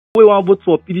we want vote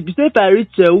for PDP. Say if I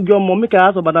reach Ugiomo, make I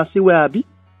ask about and see where I be.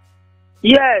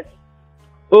 Yes.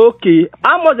 Okay.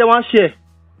 How much they want share?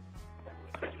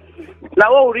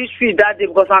 Now what we reach feed that day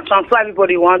because I transfer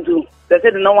everybody want to. They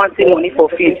said they don't want to take money for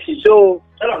feed. So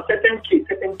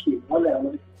 10K.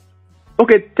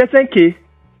 Okay, 10K.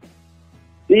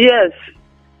 Yes.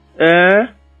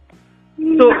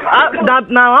 So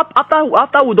now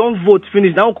after we don't vote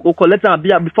finish, now we'll collect and be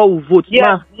before we vote.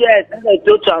 Yes, yes, then they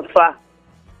do transfer.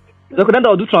 So then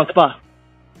they'll do transfer.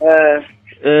 And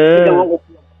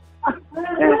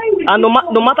no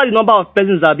matter the number of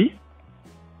persons, Abi?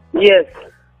 Yes.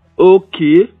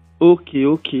 Okay. I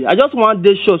just want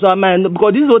this show so I might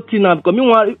because this whole thing now because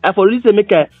I for really say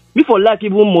make me for like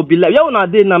even mobilize. Yeah, una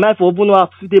dey now I for even know how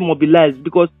to mobilize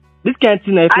because this kind of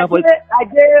thing I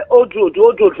dey old road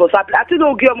for Sapele. I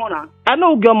know Ugiomo now. I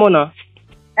know Ugiomo now.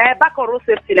 Back of road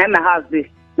safety na my house dey.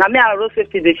 Na me and road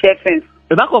safety dey share fence.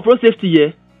 Back of road safety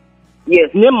yeah.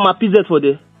 Yes. Name my PZ for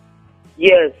there.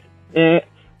 Yes.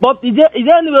 But is there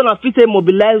any way on fit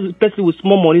mobilize person with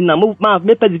small money now?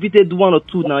 Make person fit do 1 or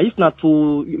 2 now. If not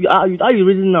to how you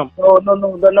reason now? No.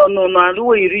 The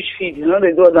way you reach feed, you know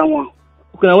they do that one.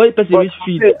 Okay, now where person reach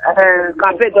feed?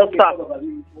 Campaign don't start.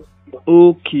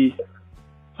 Okay.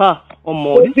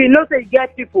 If you know say you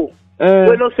get people,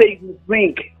 we don't say you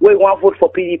bring, we want vote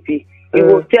for PDP. You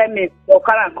will tell me,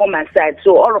 okay, and come my side.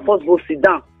 So all of us go sit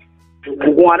down. We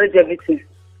go arrange everything.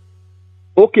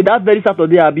 Okay, that very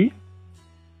Saturday, Abi.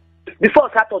 Before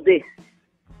Saturday.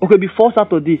 Okay, before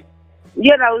Saturday.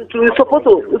 Yeah, now we're supposed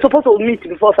to meet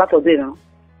before Saturday now.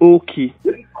 Okay.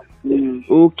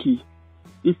 Okay.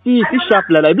 You see sharp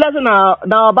like that. Blessing now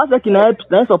Basek na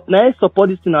support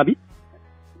this thing, Abi?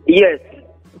 Yes.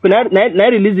 Okay, now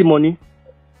release the money.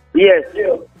 Yes.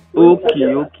 Okay.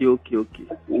 No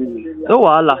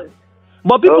wahala.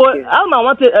 But people, I don't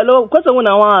want to hello question when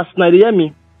I want ask now, they hear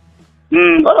me. A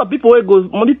lot of people will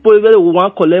want to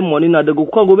collect money now. They go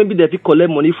maybe they collect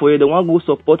money for you. They want to go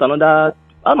support another.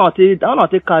 I don't take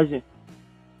cash.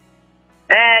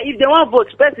 If they want to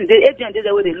vote, person the agent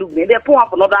they way they look. They pull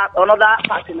up another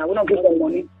party now. We don't give them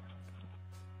money.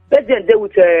 Agent they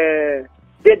with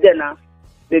they there now.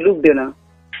 They look there now.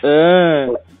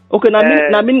 Okay.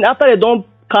 Now mean after they don't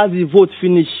cast the vote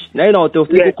finish. Now you know they'll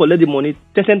go collect the money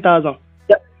 10,000.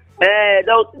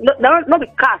 Not the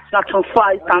cash, not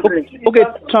transfer instantly. Okay,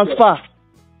 transfer.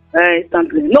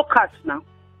 Instantly. No cash now.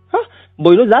 Huh?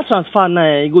 But you know that transfer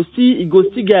now, you go see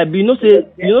get. You know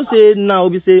say now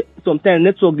we say sometimes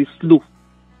network is slow.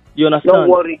 You understand? Don't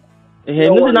worry.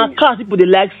 You know say now cash people they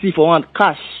like see for one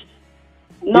cash.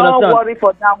 No worry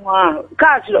for that one.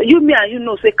 Cash, you me and you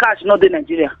know say cash not the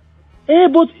Nigeria.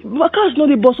 But cash no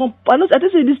dey but some I think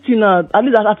say this thing at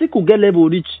least Atiku get level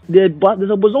reach. They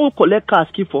suppose don't collect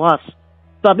cash keep for us.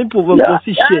 So people will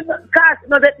see share. Cash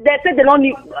no they say they don't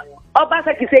need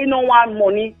Obaseki say no want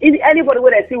money. Anybody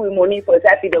where they see with money for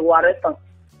example they will arrest them.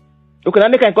 Okay, now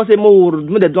make I say more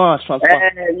they don't transfer.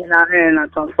 Na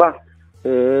transfer.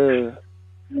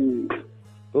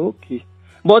 Okay.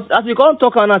 But as you can't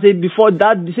talk and I say before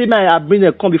that, say I bring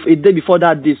a come a day before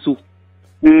that day so.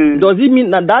 Does it mean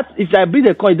that if I bring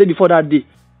a coin a day before that day,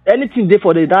 anything day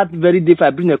for that very day if I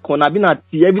bring a coin, I've been at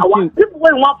everything. People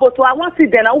will want photo, I want to see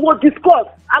them, I will discuss.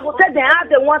 I will tell them how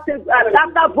they want to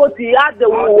after voting, how they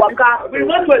will work out. We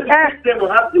want to ask them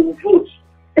how they will vote.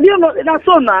 You know, that's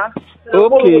so now.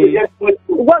 Okay.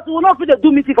 Because we will not fit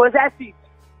do meeting for a side seat.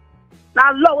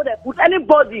 Now law will they put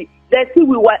anybody they see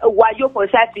we wayo for a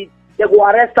side seat, they go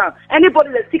arrest them.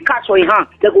 Anybody they see cash for your hand,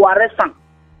 they go arrest them.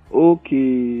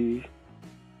 Okay.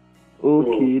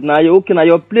 Now your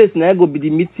place now go be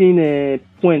the meeting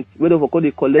point where they call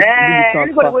the collect.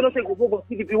 Anybody will not say go for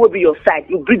CDP will be your side.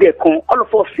 You bring the con, all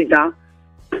of us sit down.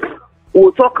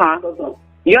 We'll talk.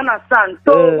 You understand?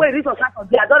 So when it is on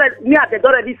Saturday, they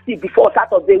already see before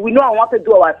Saturday. We know I want to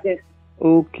do our things.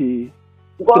 Okay.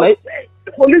 Because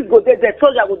police go there,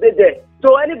 soldier go there.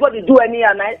 So anybody do any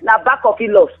now back of it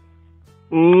lost.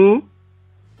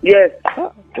 Yes.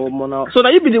 So now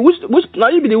you be the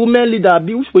women leader.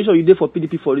 Which position you did for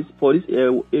PDP for this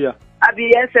area? I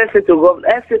be SSA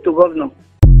to governor.